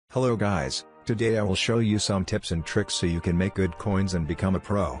Hello guys, today I will show you some tips and tricks so you can make good coins and become a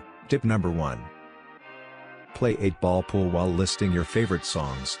pro. Tip number 1. Play 8-ball pool while listing your favorite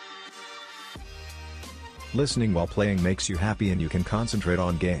songs. Listening while playing makes you happy and you can concentrate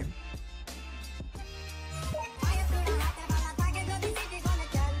on game.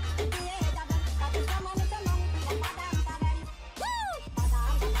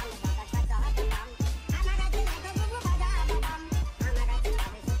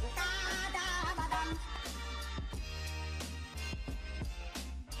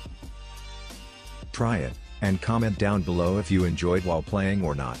 Try it, and comment down below if you enjoyed while playing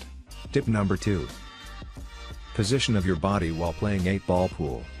or not. Tip number 2. Position of your body while playing 8-ball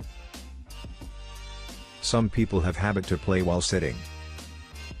pool. Some people have habit to play while sitting.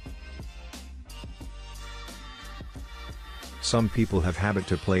 Some people have habit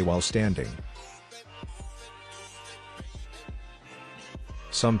to play while standing.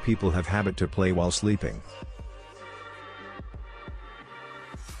 Some people have habit to play while sleeping.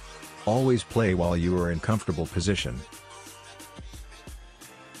 Always play while you are in comfortable position.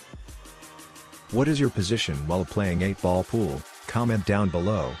 What is your position while playing 8-ball pool? Comment down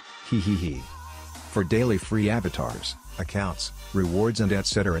below, hehehe. For daily free avatars, accounts, rewards and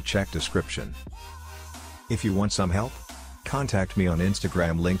etc. check description. If you want some help, contact me on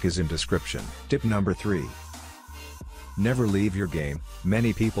Instagram, link is in description. Tip number 3. Never leave your game.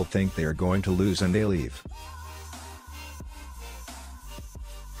 Many people think they are going to lose and they leave.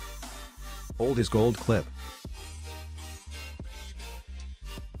 Old is gold clip.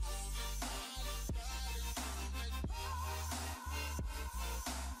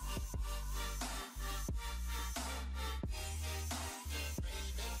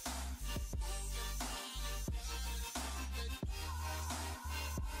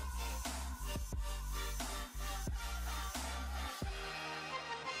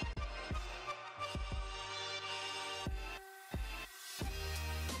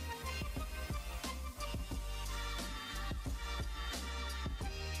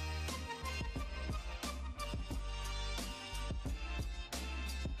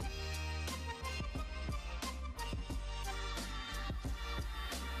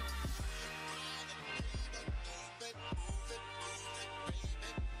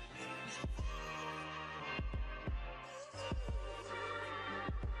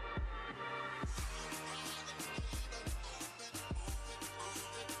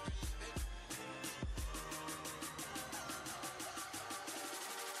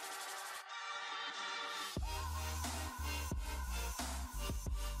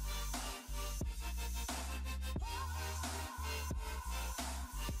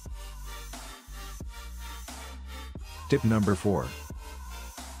 Tip number 4.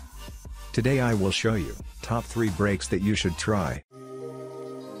 Today I will show you top 3 breaks that you should try.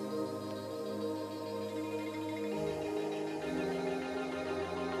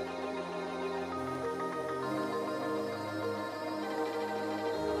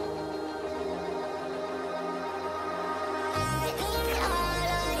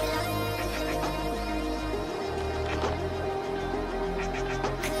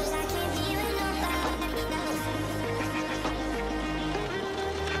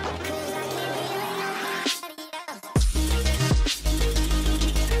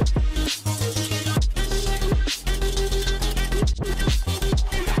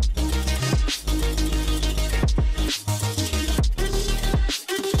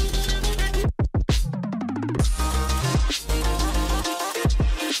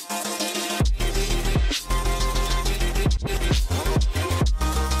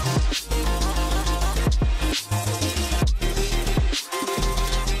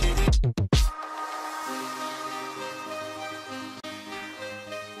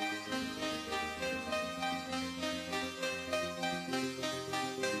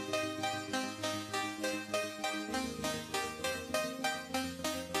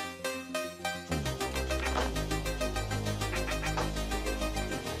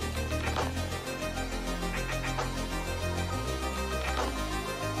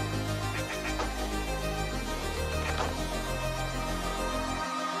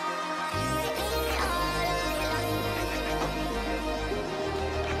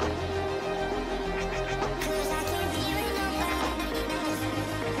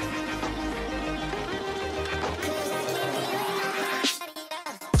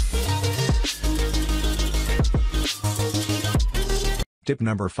 Tip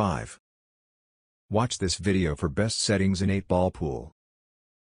number 5. Watch this video for best settings in 8-ball pool.